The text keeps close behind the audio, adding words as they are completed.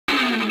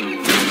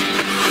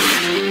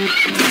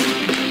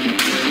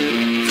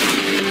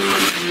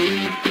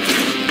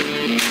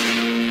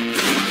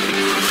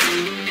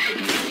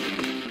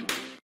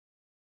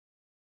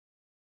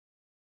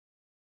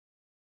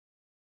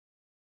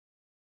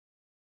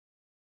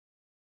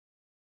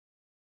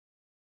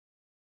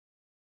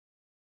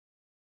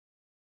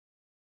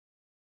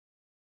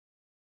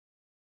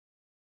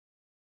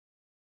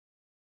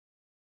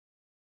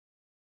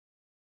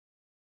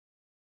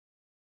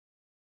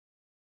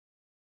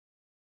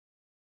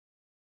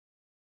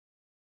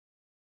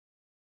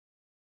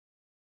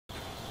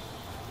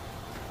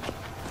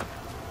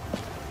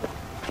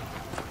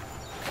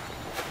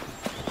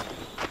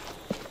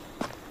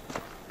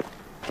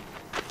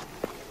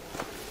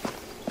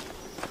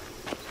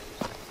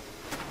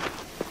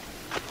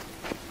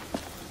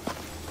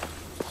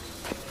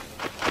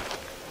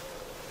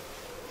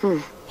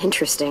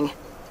Interesting.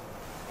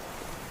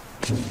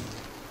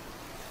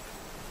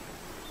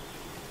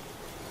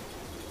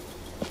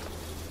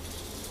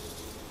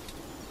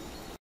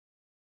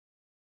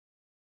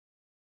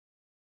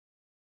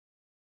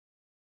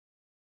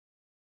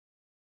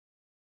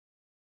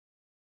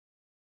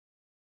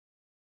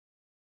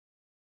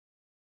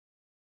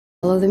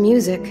 Follow the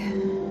music.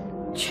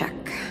 Check.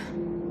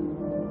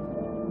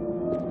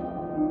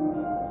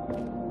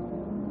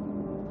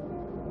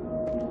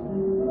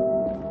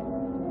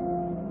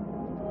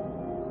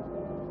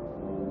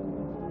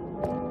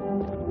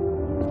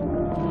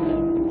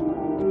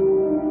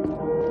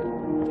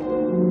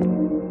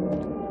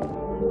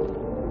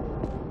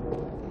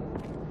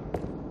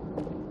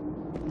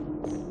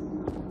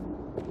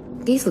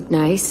 These look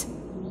nice.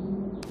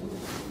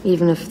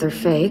 Even if they're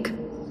fake.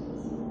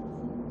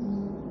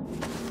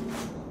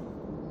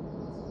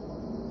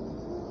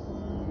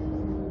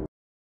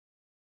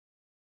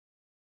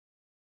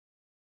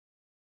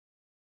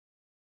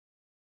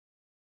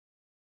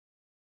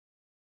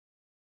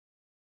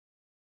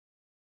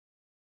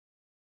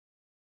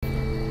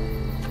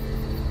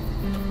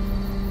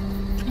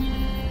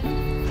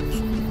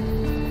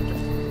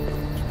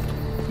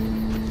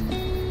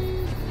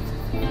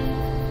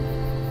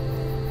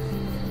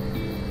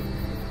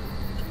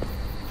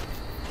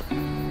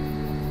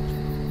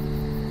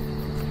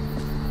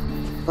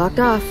 Blocked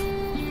off.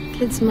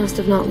 Kids must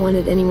have not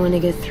wanted anyone to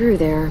get through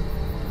there.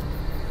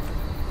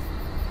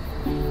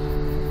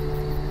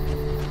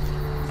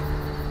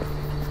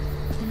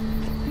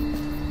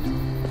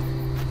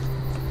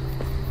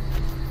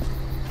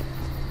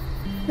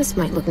 This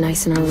might look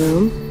nice in our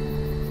room.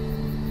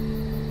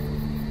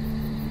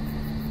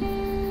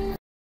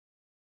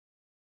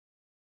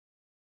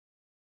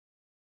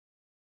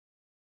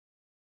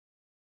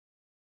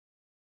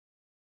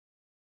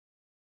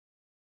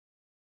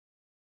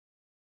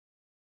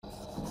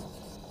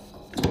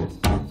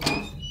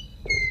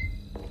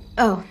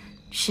 Oh,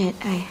 shit,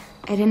 I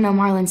didn't know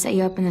Marlon set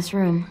you up in this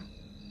room.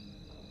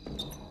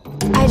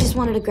 I just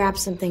wanted to grab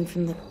something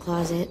from the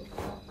closet.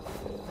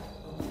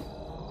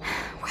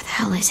 Where the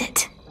hell is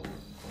it?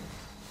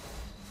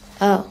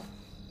 Oh.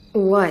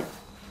 What?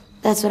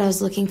 That's what I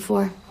was looking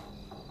for.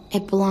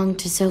 It belonged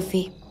to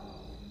Sophie.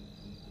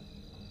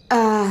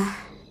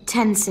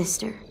 Tenn's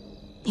sister.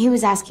 He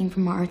was asking for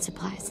more art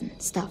supplies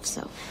and stuff,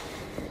 so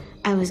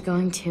I was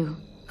going to...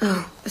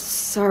 Oh,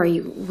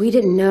 sorry, we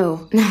didn't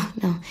know.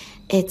 No,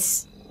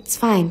 it's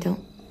fine.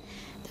 Don't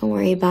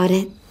worry about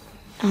it.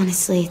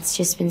 Honestly, it's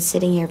just been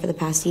sitting here for the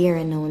past year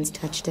and no one's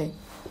touched it.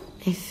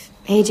 If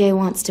AJ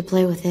wants to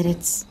play with it,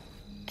 it's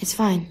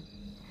fine.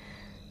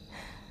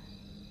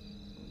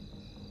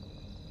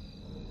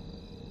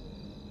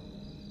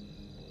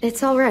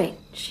 It's all right.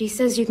 She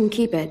says you can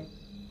keep it.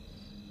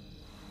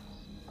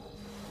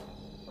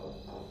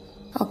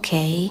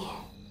 Okay.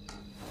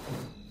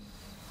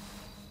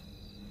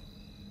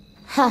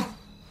 Huh.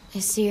 I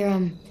see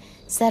you're,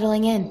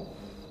 settling in.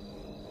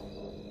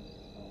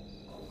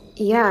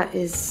 Yeah,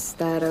 is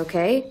that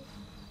okay?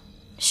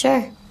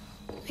 Sure.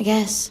 I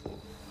guess.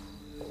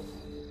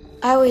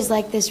 I always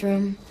liked this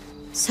room.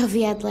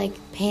 Sophie had, like,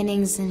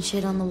 paintings and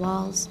shit on the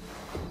walls.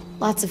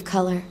 Lots of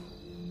color.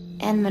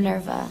 And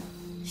Minerva.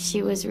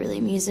 She was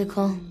really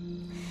musical.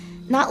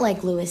 Not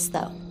like Louis,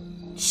 though.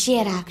 She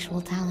had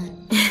actual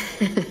talent.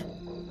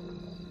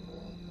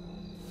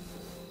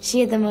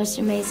 She had the most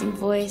amazing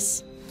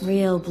voice.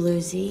 Real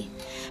bluesy.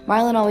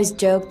 Marlon always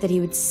joked that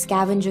he would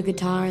scavenge a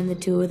guitar and the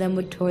two of them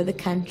would tour the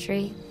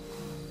country.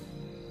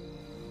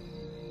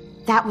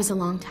 That was a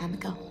long time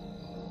ago.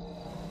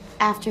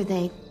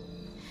 Afterwards,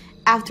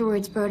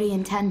 Brody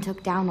and Tenn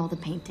took down all the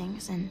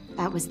paintings, and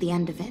that was the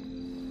end of it.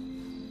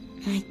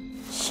 I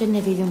shouldn't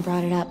have even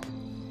brought it up.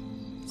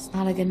 It's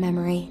not a good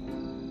memory.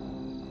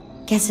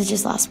 Guess I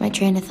just lost my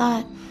train of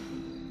thought.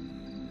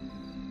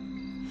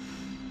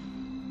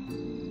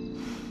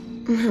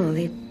 Oh,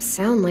 they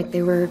sound like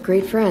they were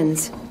great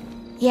friends.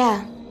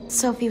 Yeah,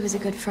 Sophie was a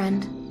good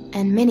friend.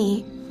 And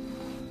Minnie,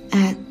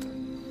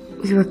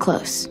 we were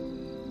close.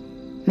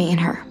 Me and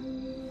her.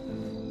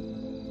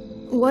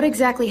 What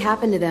exactly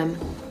happened to them?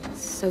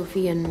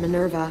 Sophie and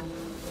Minerva.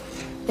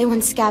 They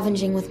went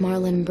scavenging with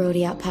Marlon and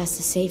Brody out past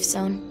the safe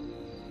zone.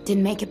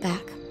 Didn't make it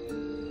back.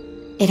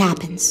 It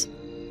happens.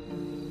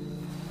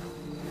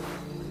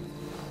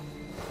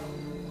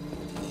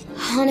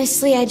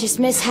 Honestly, I just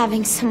miss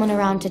having someone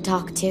around to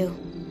talk to.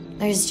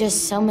 There's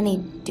just so many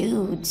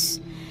dudes.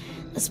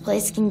 This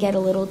place can get a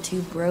little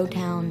too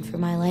bro-town for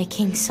my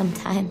liking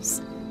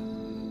sometimes.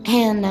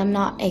 And I'm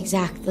not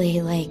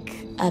exactly, like,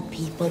 a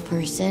people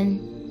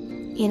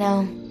person, you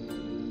know?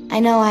 I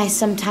know I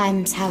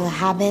sometimes have a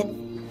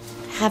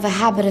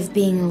habit of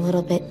being a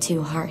little bit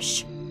too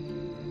harsh.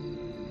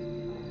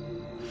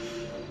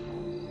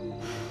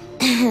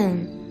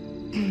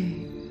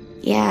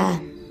 Yeah,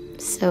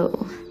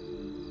 so...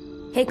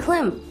 Hey,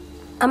 Clem,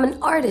 I'm an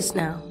artist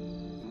now.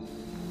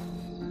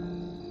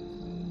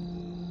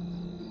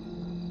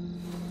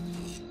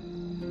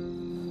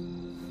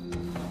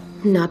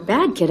 Not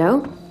bad,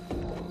 kiddo.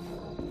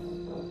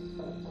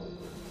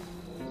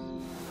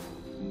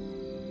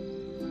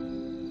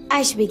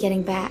 I should be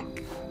getting back.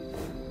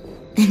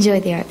 Enjoy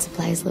the art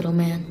supplies, little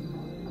man.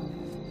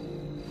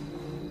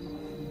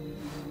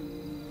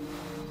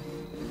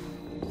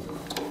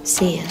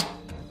 See ya.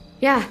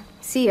 Yeah,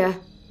 see ya.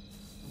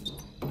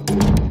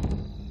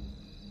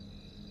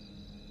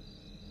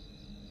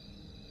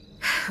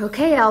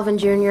 Okay, Alvin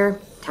Jr.,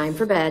 time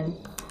for bed.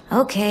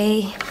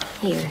 Okay,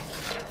 here.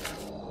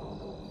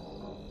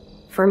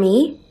 For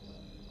me?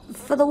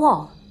 For the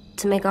wall,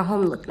 to make our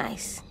home look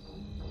nice.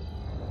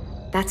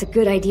 That's a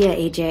good idea,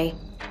 AJ.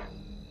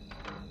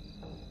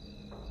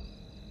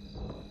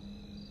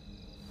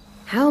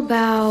 How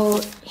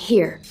about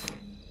here?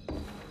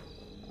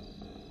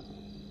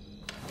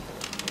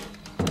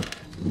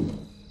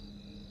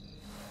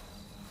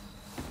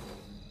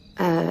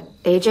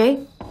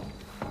 AJ?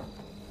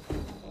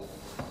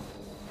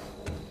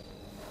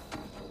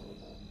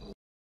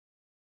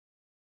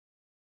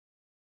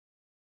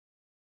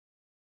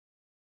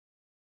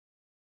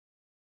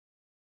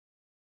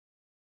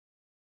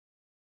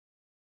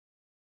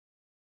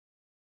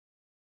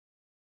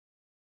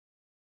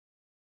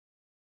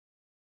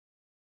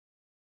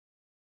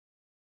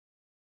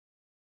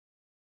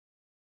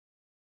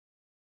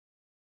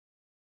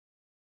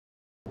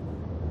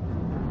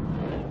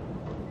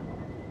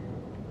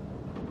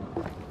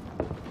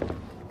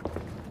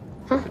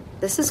 Huh,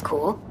 this is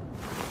cool.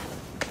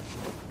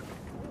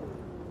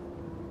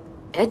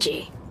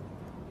 Edgy.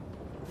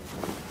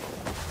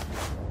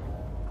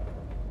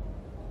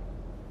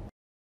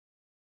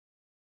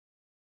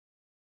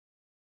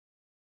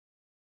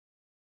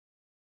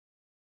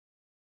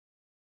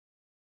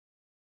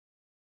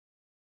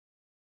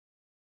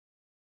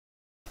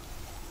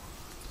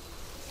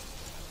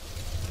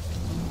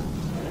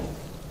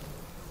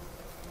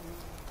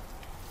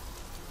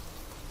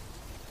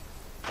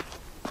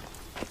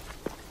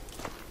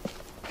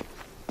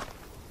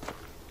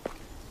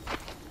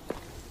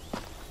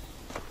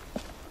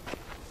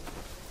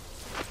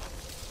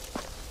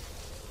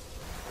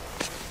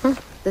 Huh,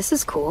 this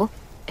is cool.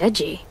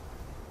 Edgy.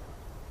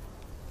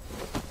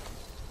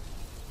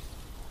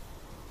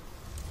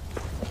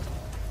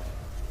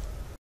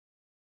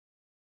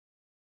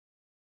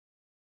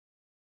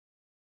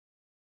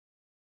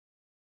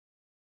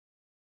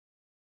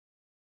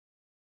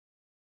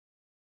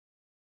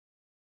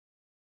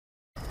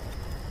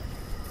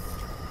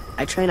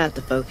 I try not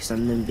to focus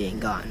on them being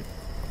gone.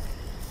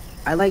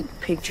 I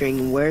like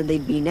picturing where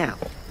they'd be now,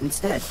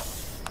 instead.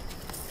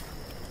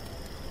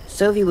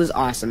 Sophie was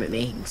awesome at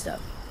making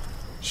stuff.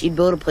 She'd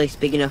build a place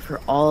big enough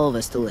for all of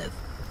us to live.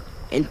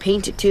 And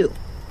paint it too.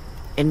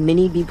 And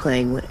Minnie'd be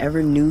playing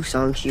whatever new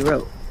song she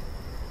wrote.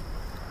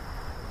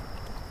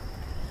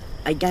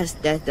 I guess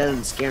death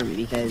doesn't scare me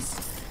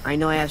because I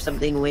know I have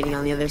something waiting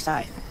on the other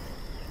side.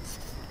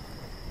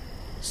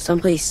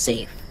 Someplace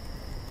safe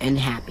and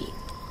happy.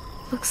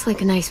 Looks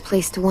like a nice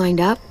place to wind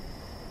up.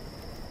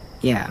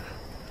 Yeah,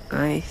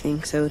 I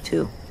think so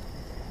too.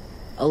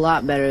 A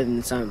lot better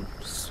than some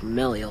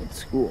smelly old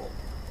school.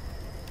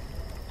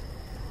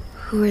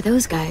 Who are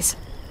those guys?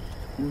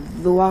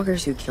 The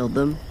walkers who killed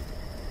them,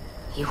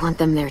 You want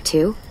them there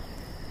too?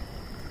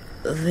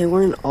 they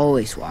weren't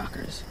always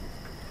walkers.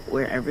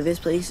 Wherever this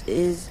place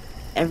is,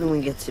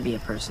 everyone gets to be a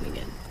person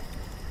again.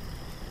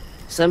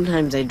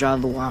 Sometimes I draw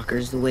the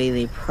walkers the way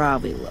they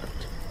probably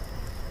looked.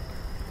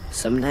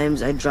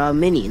 Sometimes I draw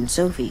Minnie and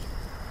Sophie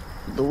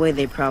the way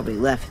they probably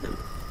left them.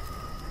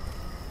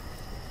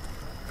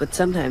 But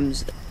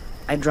sometimes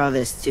I draw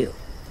this too.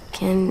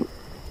 Can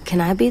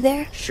I be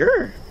there?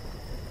 Sure.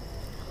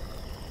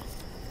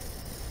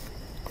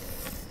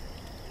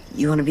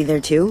 You want to be there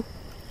too?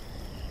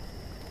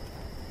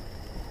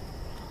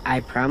 I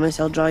promise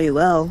I'll draw you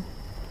well.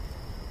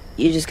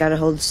 You just gotta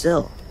hold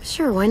still.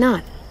 Sure, why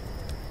not?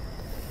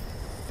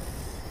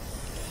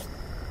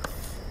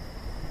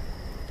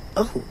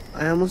 Oh,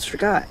 I almost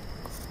forgot.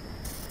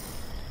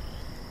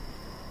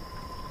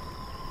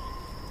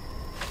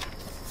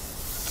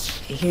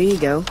 Here you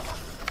go.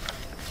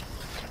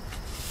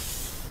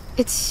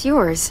 It's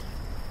yours.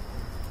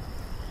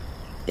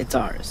 It's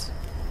ours.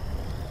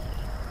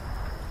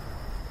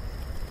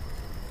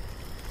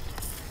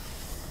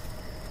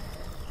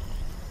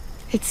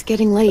 It's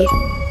getting late.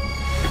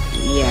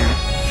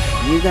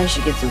 Yeah, you guys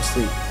should get some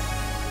sleep.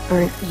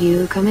 Aren't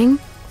you coming?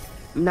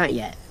 Not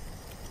yet.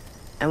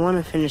 I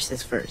want to finish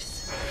this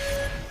first.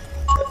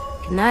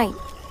 Good night.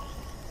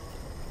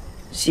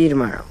 See you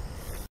tomorrow.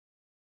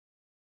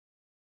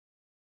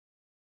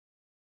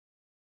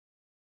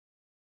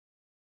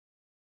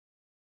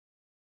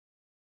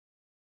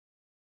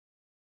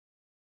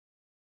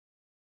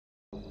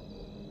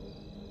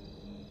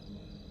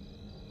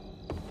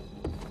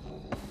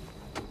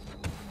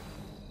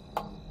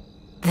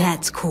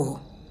 That's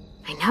cool.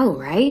 I know,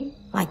 right?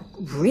 Like,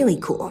 really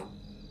cool.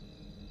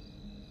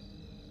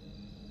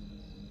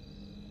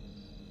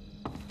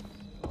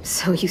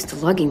 So used to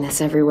lugging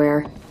this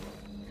everywhere,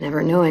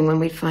 never knowing when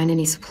we'd find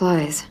any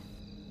supplies.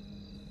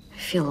 I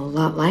feel a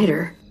lot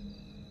lighter.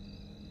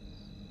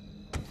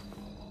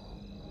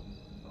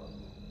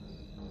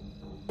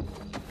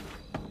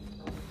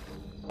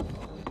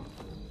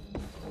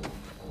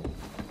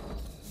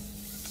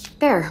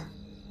 There.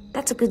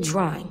 That's a good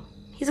drawing.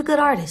 He's a good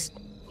artist.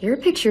 Your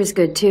picture's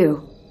good,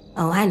 too.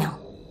 Oh, I know.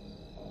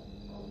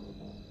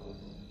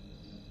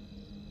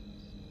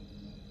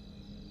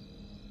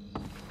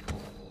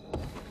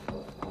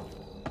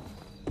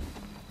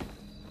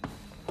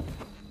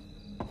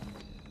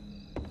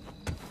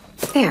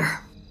 There.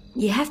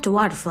 You have to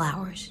water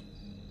flowers.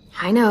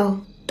 I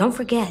know. Don't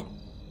forget.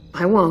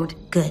 I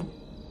won't. Good.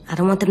 I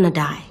don't want them to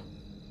die.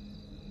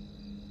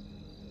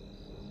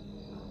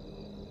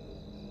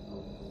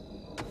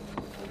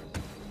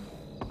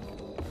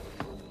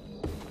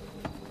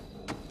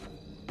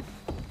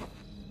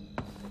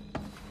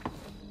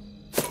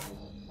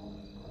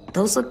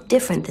 Those look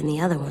different than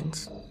the other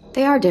ones.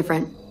 They are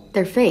different.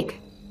 They're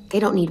fake. They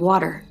don't need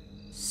water.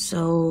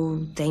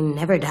 So they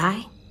never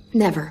die?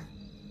 Never.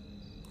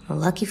 Well,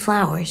 lucky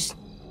flowers.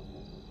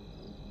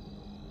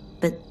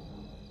 But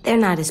they're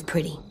not as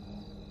pretty.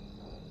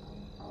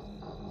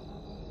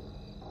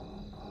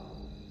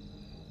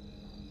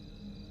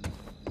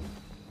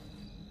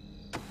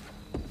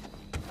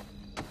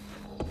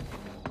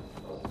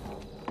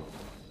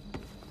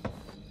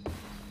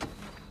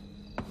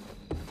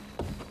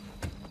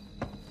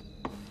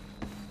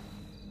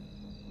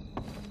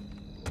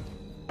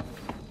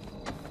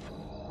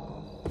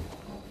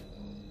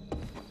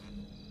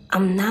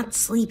 I'm not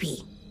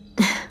sleepy.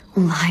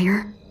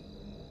 Liar.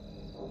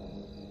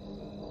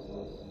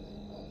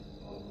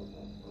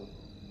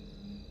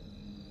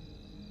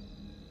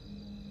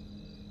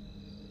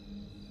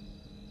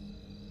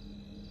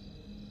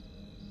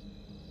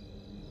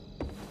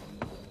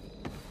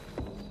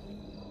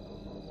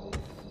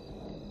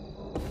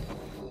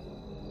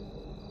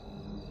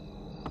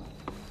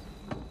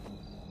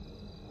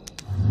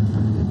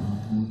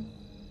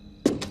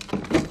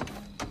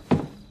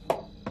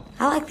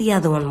 I like the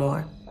other one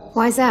more.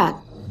 Why's that?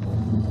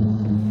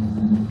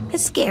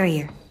 It's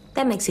scarier.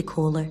 That makes it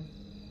cooler.